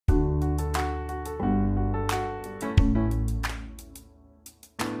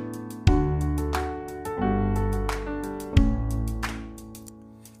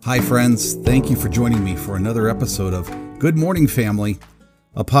Hi, friends. Thank you for joining me for another episode of Good Morning Family,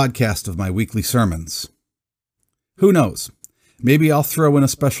 a podcast of my weekly sermons. Who knows? Maybe I'll throw in a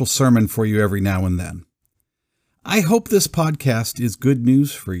special sermon for you every now and then. I hope this podcast is good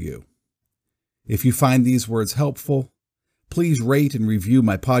news for you. If you find these words helpful, please rate and review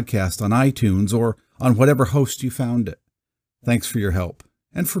my podcast on iTunes or on whatever host you found it. Thanks for your help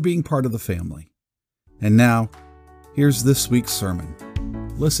and for being part of the family. And now, here's this week's sermon.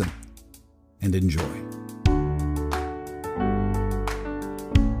 Listen and enjoy.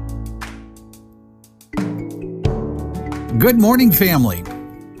 Good morning, family.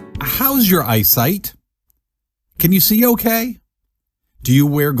 How's your eyesight? Can you see okay? Do you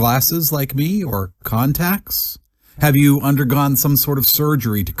wear glasses like me or contacts? Have you undergone some sort of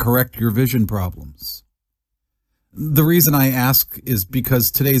surgery to correct your vision problems? The reason I ask is because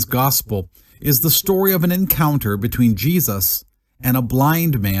today's gospel is the story of an encounter between Jesus and a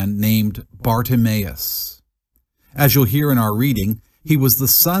blind man named Bartimaeus. As you'll hear in our reading, he was the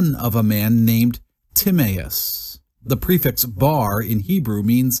son of a man named Timaeus. The prefix bar in Hebrew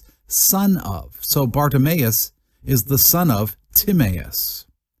means son of, so Bartimaeus is the son of Timaeus.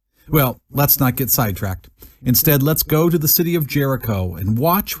 Well, let's not get sidetracked. Instead, let's go to the city of Jericho and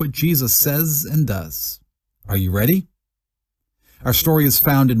watch what Jesus says and does. Are you ready? Our story is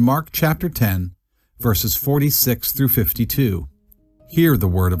found in Mark chapter 10, verses 46 through 52. Hear the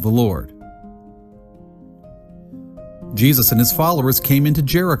word of the Lord. Jesus and his followers came into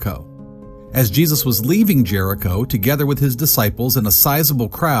Jericho. As Jesus was leaving Jericho together with his disciples and a sizable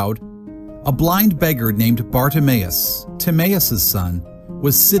crowd, a blind beggar named Bartimaeus, Timaeus' son,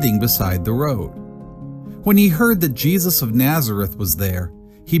 was sitting beside the road. When he heard that Jesus of Nazareth was there,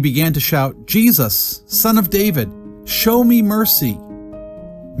 he began to shout, "Jesus, Son of David, show me mercy."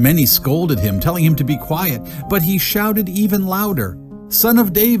 Many scolded him, telling him to be quiet, but he shouted even louder, "Son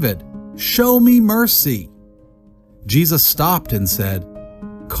of David, show me mercy." Jesus stopped and said,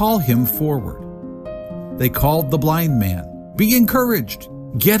 "Call him forward." They called the blind man. "Be encouraged.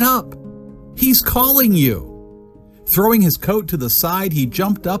 Get up. He's calling you." Throwing his coat to the side, he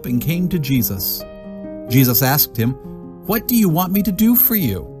jumped up and came to Jesus. Jesus asked him, "What do you want me to do for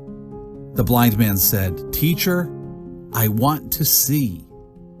you?" The blind man said, "Teacher, I want to see."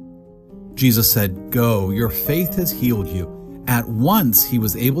 Jesus said, "Go, your faith has healed you." At once he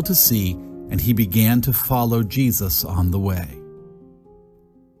was able to see, and he began to follow Jesus on the way.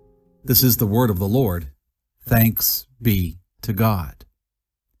 This is the word of the Lord. Thanks be to God.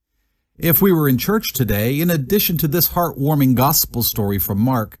 If we were in church today, in addition to this heartwarming gospel story from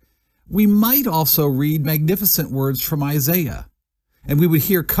Mark, we might also read magnificent words from Isaiah, and we would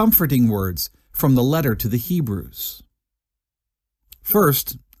hear comforting words from the letter to the Hebrews.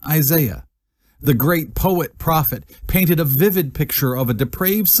 First, Isaiah. The great poet-prophet painted a vivid picture of a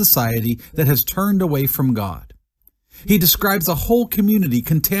depraved society that has turned away from God. He describes a whole community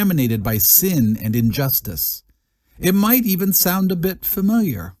contaminated by sin and injustice. It might even sound a bit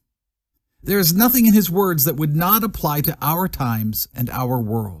familiar. There is nothing in his words that would not apply to our times and our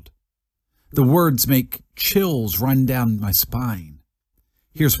world. The words make chills run down my spine.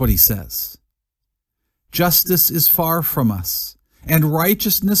 Here's what he says. "Justice is far from us, and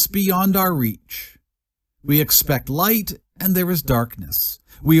righteousness beyond our reach. We expect light, and there is darkness.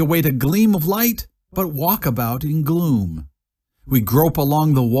 We await a gleam of light, but walk about in gloom. We grope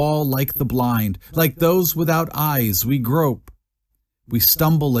along the wall like the blind, like those without eyes we grope. We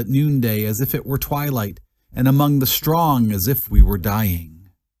stumble at noonday as if it were twilight, and among the strong as if we were dying."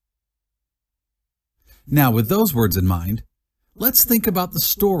 Now, with those words in mind, let's think about the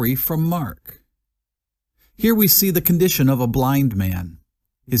story from Mark. Here we see the condition of a blind man.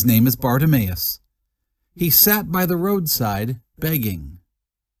 His name is Bartimaeus. He sat by the roadside begging.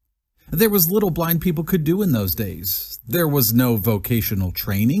 There was little blind people could do in those days. There was no vocational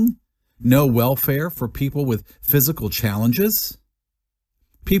training, no welfare for people with physical challenges.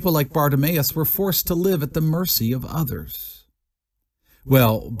 People like Bartimaeus were forced to live at the mercy of others.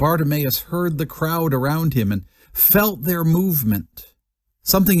 Well, Bartimaeus heard the crowd around him and felt their movement.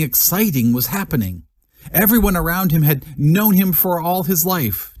 Something exciting was happening. Everyone around him had known him for all his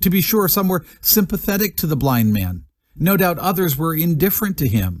life. To be sure, some were sympathetic to the blind man. No doubt others were indifferent to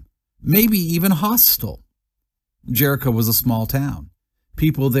him, maybe even hostile. Jericho was a small town.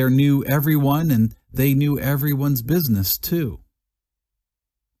 People there knew everyone, and they knew everyone's business too.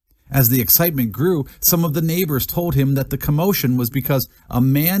 As the excitement grew, some of the neighbors told him that the commotion was because a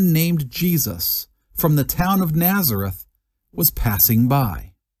man named Jesus from the town of Nazareth was passing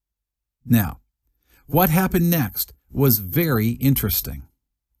by. Now, what happened next was very interesting.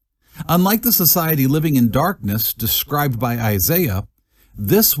 Unlike the society living in darkness described by Isaiah,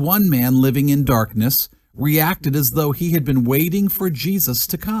 this one man living in darkness reacted as though he had been waiting for Jesus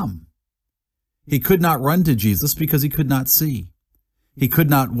to come. He could not run to Jesus because he could not see. He could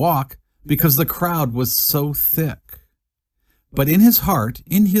not walk because the crowd was so thick. But in his heart,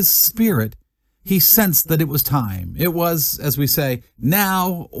 in his spirit, he sensed that it was time. It was, as we say,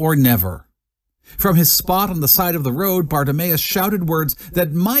 now or never. From his spot on the side of the road, Bartimaeus shouted words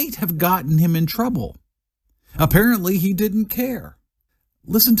that might have gotten him in trouble. Apparently, he didn't care.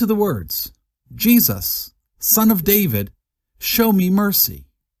 Listen to the words. Jesus, Son of David, show me mercy.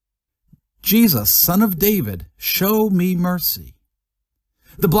 Jesus, Son of David, show me mercy.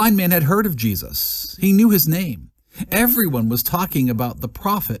 The blind man had heard of Jesus. He knew his name. Everyone was talking about the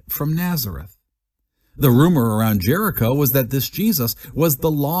prophet from Nazareth. The rumor around Jericho was that this Jesus was the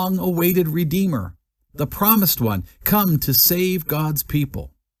long-awaited Redeemer, the promised one, come to save God's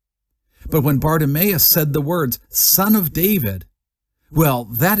people. But when Bartimaeus said the words, Son of David, well,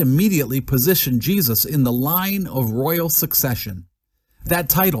 that immediately positioned Jesus in the line of royal succession. That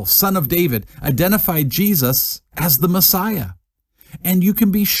title, Son of David, identified Jesus as the Messiah. And you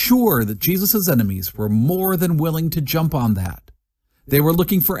can be sure that Jesus' enemies were more than willing to jump on that. They were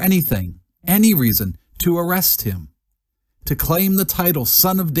looking for anything, any reason, to arrest him. To claim the title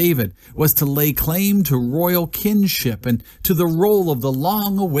Son of David was to lay claim to royal kinship and to the role of the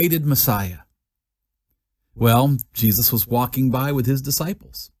long-awaited Messiah. Well, Jesus was walking by with his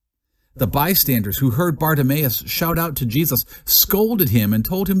disciples. The bystanders who heard Bartimaeus shout out to Jesus scolded him and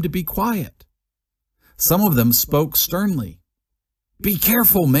told him to be quiet. Some of them spoke sternly. Be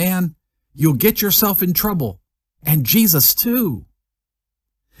careful, man. You'll get yourself in trouble. And Jesus, too.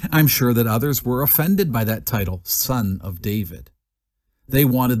 I'm sure that others were offended by that title, Son of David. They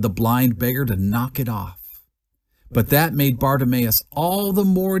wanted the blind beggar to knock it off. But that made Bartimaeus all the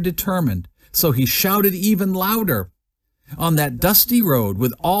more determined, so he shouted even louder. On that dusty road,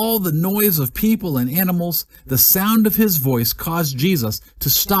 with all the noise of people and animals, the sound of his voice caused Jesus to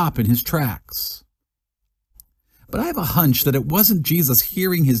stop in his tracks. But I have a hunch that it wasn't Jesus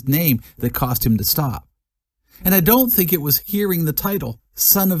hearing his name that caused him to stop. And I don't think it was hearing the title,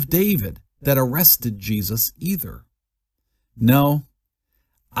 Son of David, that arrested Jesus either. No,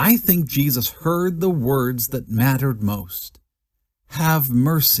 I think Jesus heard the words that mattered most. Have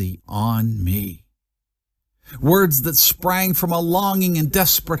mercy on me. Words that sprang from a longing and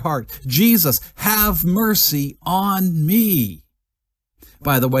desperate heart. Jesus, have mercy on me.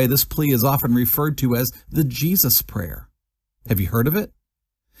 By the way, this plea is often referred to as the Jesus prayer. Have you heard of it?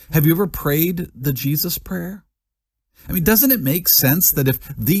 Have you ever prayed the Jesus prayer? I mean, doesn't it make sense that if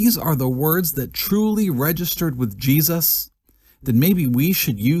these are the words that truly registered with Jesus, then maybe we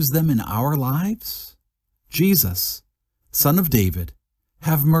should use them in our lives? Jesus, Son of David,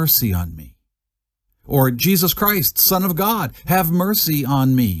 have mercy on me. Or Jesus Christ, Son of God, have mercy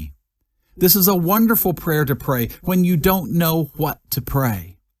on me. This is a wonderful prayer to pray when you don't know what to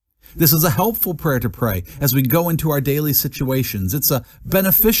pray. This is a helpful prayer to pray as we go into our daily situations. It's a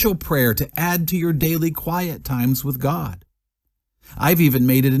beneficial prayer to add to your daily quiet times with God. I've even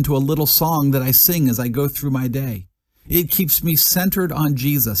made it into a little song that I sing as I go through my day. It keeps me centered on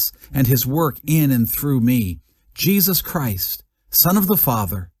Jesus and his work in and through me. Jesus Christ, Son of the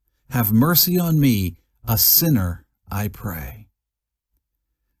Father, have mercy on me, a sinner, I pray.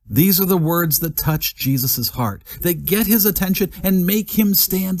 These are the words that touch Jesus' heart, that get his attention and make him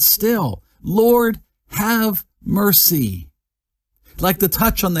stand still. Lord, have mercy. Like the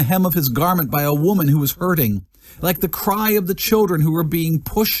touch on the hem of his garment by a woman who was hurting, like the cry of the children who were being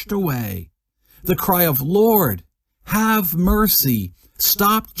pushed away. The cry of, Lord, have mercy,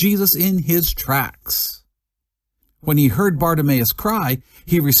 stopped Jesus in his tracks. When he heard Bartimaeus cry,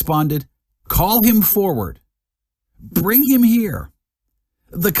 he responded, call him forward. Bring him here.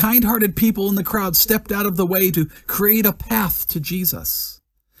 The kind-hearted people in the crowd stepped out of the way to create a path to Jesus.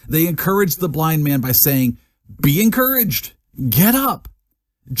 They encouraged the blind man by saying, be encouraged. Get up.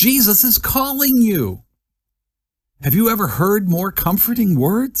 Jesus is calling you. Have you ever heard more comforting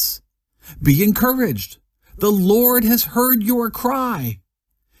words? Be encouraged. The Lord has heard your cry.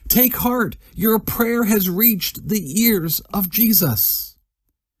 Take heart. Your prayer has reached the ears of Jesus.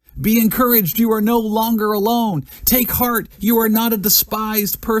 Be encouraged, you are no longer alone. Take heart, you are not a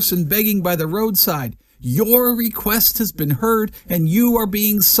despised person begging by the roadside. Your request has been heard, and you are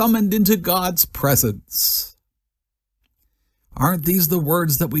being summoned into God's presence. Aren't these the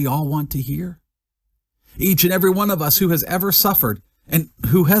words that we all want to hear? Each and every one of us who has ever suffered, and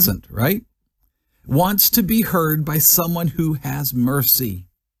who hasn't, right, wants to be heard by someone who has mercy.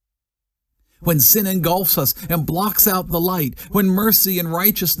 when sin engulfs us and blocks out the light, when mercy and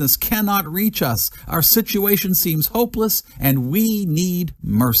righteousness cannot reach us, our situation seems hopeless and we need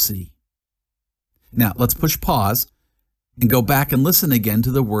mercy. Now, let's push pause and go back and listen again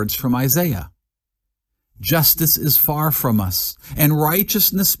to the words from Isaiah. Justice is far from us, and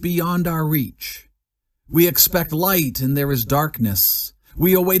righteousness beyond our reach. We expect light, and there is darkness.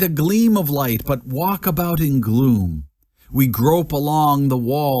 We await a gleam of light, but walk about in gloom. We grope along the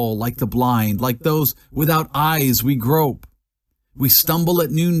wall like the blind, like those without eyes we grope. We stumble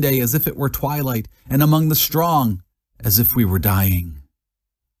at noonday as if it were twilight, and among the strong as if we were dying.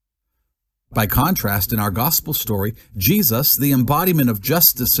 By contrast, in our gospel story, Jesus, the embodiment of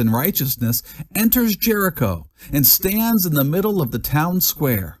justice and righteousness, enters Jericho and stands in the middle of the town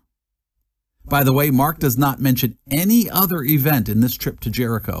square. By the way, Mark does not mention any other event in this trip to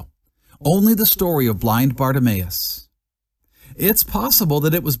Jericho, only the story of blind Bartimaeus. It's possible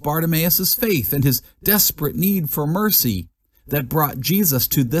that it was Bartimaeus' faith and his desperate need for mercy that brought Jesus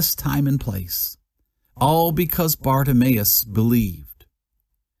to this time and place, all because Bartimaeus believed.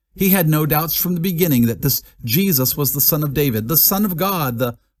 He had no doubts from the beginning that this Jesus was the Son of David, the Son of God,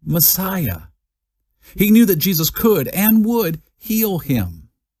 the Messiah. He knew that Jesus could and would heal him.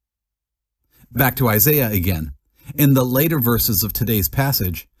 Back to Isaiah again. In the later verses of today's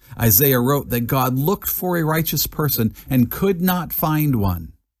passage, Isaiah wrote that God looked for a righteous person and could not find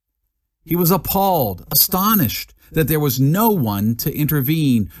one. He was appalled, astonished that there was no one to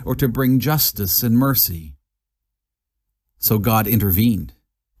intervene or to bring justice and mercy. So God intervened.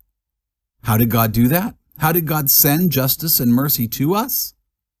 How did God do that? How did God send justice and mercy to us?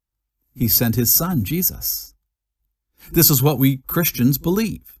 He sent his Son, Jesus. This is what we Christians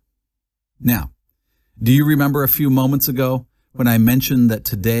believe. Now, do you remember a few moments ago when I mentioned that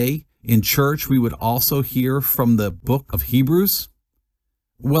today in church we would also hear from the book of Hebrews?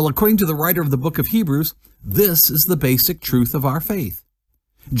 Well, according to the writer of the book of Hebrews, this is the basic truth of our faith.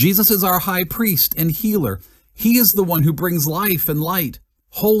 Jesus is our high priest and healer. He is the one who brings life and light,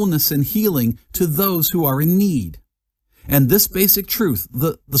 wholeness and healing to those who are in need. And this basic truth,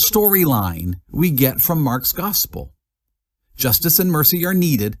 the storyline, we get from Mark's gospel. Justice and mercy are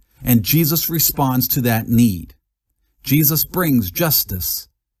needed, and Jesus responds to that need. Jesus brings justice,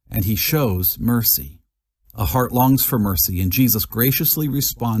 and he shows mercy. A heart longs for mercy, and Jesus graciously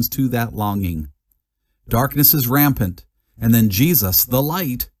responds to that longing. Darkness is rampant, and then Jesus, the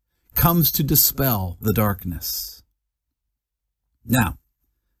light, comes to dispel the darkness. Now,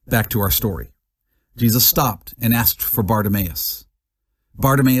 back to our story. Jesus stopped and asked for Bartimaeus.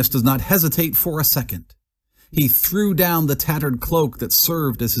 Bartimaeus does not hesitate for a second. He threw down the tattered cloak that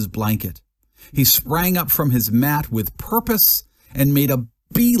served as his blanket. He sprang up from his mat with purpose and made a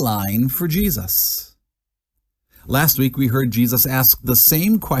beeline for Jesus. Last week we heard Jesus ask the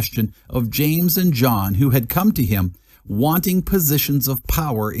same question of James and John, who had come to him wanting positions of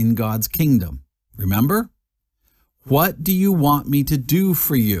power in God's kingdom. Remember? "What do you want me to do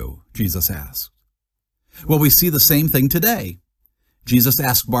for you?" Jesus asked. Well, we see the same thing today. Jesus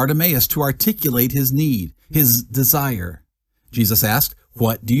asked Bartimaeus to articulate his need, his desire. Jesus asked,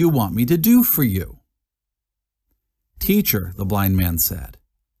 "What do you want me to do for you?" "Teacher," the blind man said,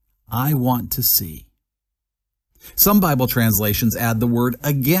 "I want to see." Some Bible translations add the word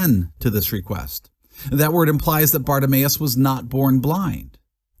 "again" to this request. That word implies that Bartimaeus was not born blind.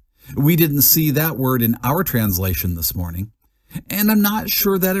 We didn't see that word in our translation this morning, and I'm not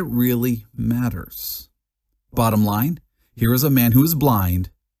sure that it really matters. Bottom line, here is a man who is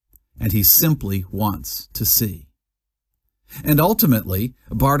blind, and he simply wants to see. And ultimately,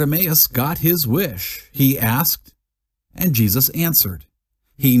 Bartimaeus got his wish. He asked, and Jesus answered.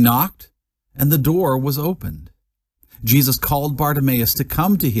 He knocked, and the door was opened. Jesus called Bartimaeus to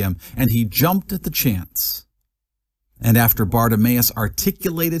come to him, and he jumped at the chance. And after Bartimaeus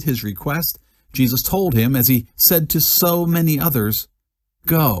articulated his request, Jesus told him, as he said to so many others,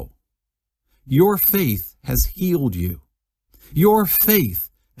 "Go. Your faith has healed you. Your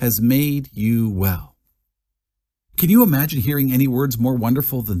faith has made you well." Can you imagine hearing any words more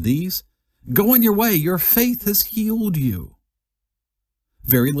wonderful than these? Go on your way. Your faith has healed you.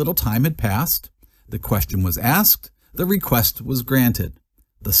 Very little time had passed. The question was asked. The request was granted.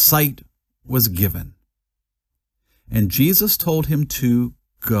 The sight was given. And Jesus told him to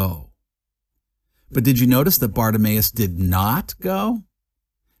go. But did you notice that Bartimaeus did not go?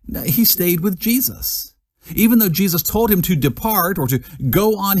 No, he stayed with Jesus. Even though Jesus told him to depart or to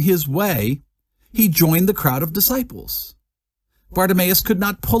go on his way, he joined the crowd of disciples. Bartimaeus could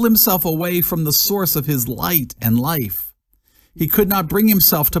not pull himself away from the source of his light and life. He could not bring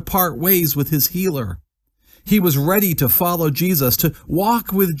himself to part ways with his healer. He was ready to follow Jesus, to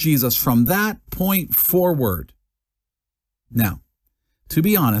walk with Jesus from that point forward. Now, to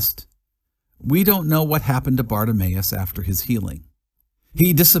be honest, we don't know what happened to Bartimaeus after his healing.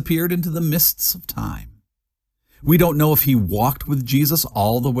 He disappeared into the mists of time. We don't know if he walked with Jesus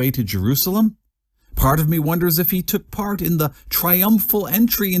all the way to Jerusalem. Part of me wonders if he took part in the triumphal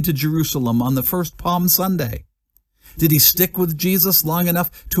entry into Jerusalem on the first Palm Sunday. Did he stick with Jesus long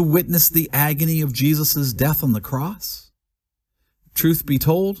enough to witness the agony of Jesus' death on the cross? Truth be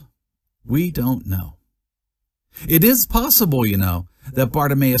told, we don't know. It is possible, that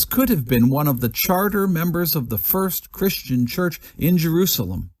Bartimaeus could have been one of the charter members of the first Christian church in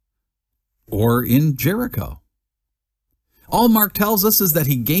Jerusalem or in Jericho. All Mark tells us is that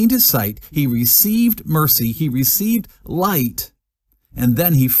he gained his sight, he received mercy, he received light, and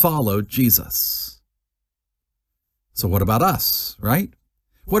then he followed Jesus. So what about us, right?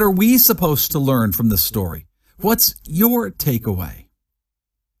 What are we supposed to learn from this story? What's your takeaway?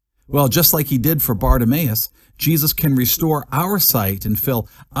 Well, just like he did for Bartimaeus, Jesus can restore our sight and fill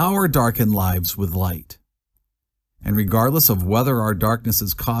our darkened lives with light. And regardless of whether our darkness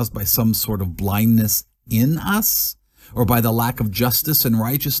is caused by some sort of blindness in us or by the lack of justice and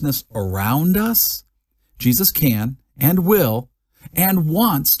righteousness around us, Jesus can and will and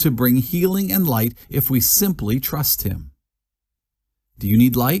wants to bring healing and light if we simply trust him. Do you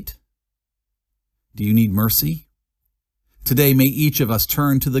need light? Do you need mercy? Today, may each of us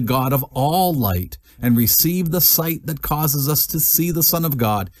turn to the God of all light and receive the sight that causes us to see the Son of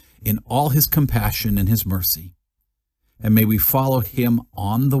God in all his compassion and his mercy. And may we follow him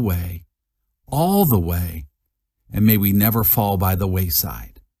on the way, all the way, and may we never fall by the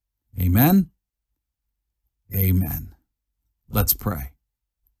wayside. Amen? Amen. Let's pray.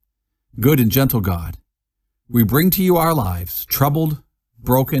 Good and gentle God, we bring to you our lives, troubled,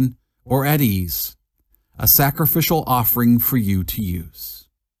 broken, or at ease, a sacrificial offering for you to use.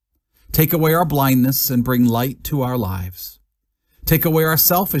 Take away our blindness and bring light to our lives. Take away our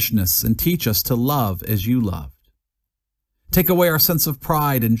selfishness and teach us to love as you loved. Take away our sense of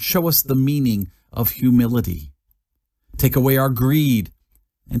pride and show us the meaning of humility. Take away our greed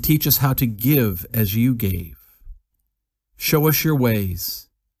and teach us how to give as you gave. Show us your ways.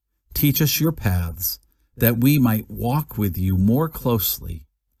 Teach us your paths, that we might walk with you more closely,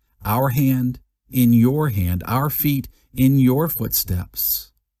 our hand in your hand, our feet in your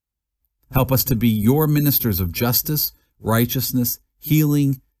footsteps. Help us to be your ministers of justice, righteousness,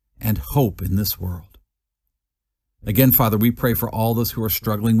 healing, and hope in this world. Again, Father, we pray for all those who are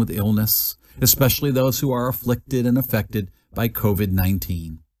struggling with illness, especially those who are afflicted and affected by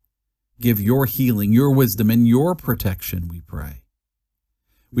COVID-19. Give your healing, your wisdom, and your protection, we pray.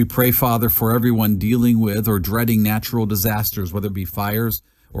 We pray, Father, for everyone dealing with or dreading natural disasters, whether it be fires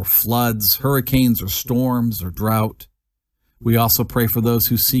or floods, hurricanes or storms or drought. We also pray for those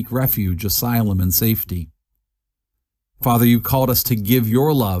who seek refuge, asylum, and safety. Father, you called us to give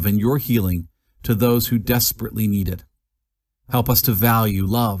your love and your healing to those who desperately need it. Help us to value,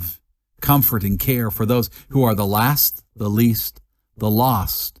 love, comfort, and care for those who are the last, the least, the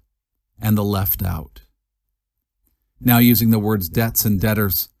lost, and the left out. Now, using the words debts and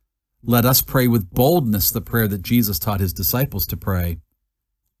debtors, let us pray with boldness the prayer that Jesus taught his disciples to pray.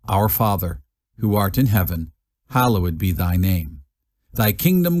 Our Father, who art in heaven, hallowed be thy name. Thy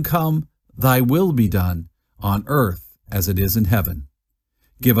kingdom come, thy will be done, on earth as it is in heaven.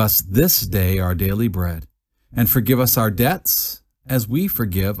 Give us this day our daily bread, and forgive us our debts as we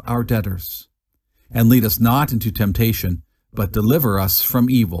forgive our debtors. And lead us not into temptation, but deliver us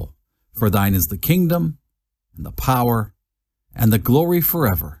from evil. For thine is the kingdom, and the power, and the glory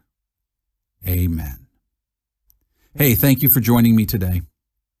forever. Amen. Hey, thank you for joining me today.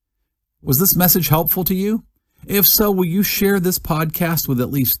 Was this message helpful to you? If so, will you share this podcast with at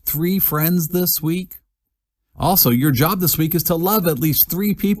least 3 friends this week? Also, your job this week is to love at least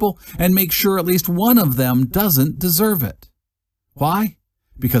 3 people and make sure at least one of them doesn't deserve it. Why?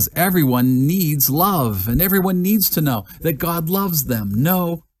 Because everyone needs love, and everyone needs to know that God loves them,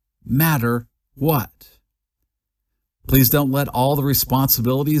 no matter what. Please don't let all the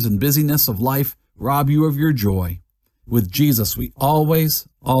responsibilities and busyness of life rob you of your joy. With Jesus, we always,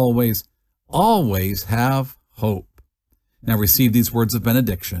 always, always have hope. Now receive these words of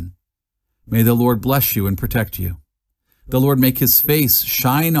benediction. May the Lord bless you and protect you. The Lord make his face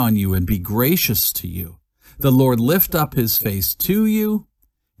shine on you and be gracious to you. The Lord lift up his face to you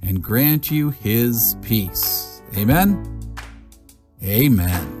and grant you his peace. Amen.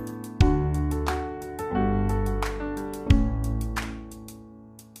 Amen.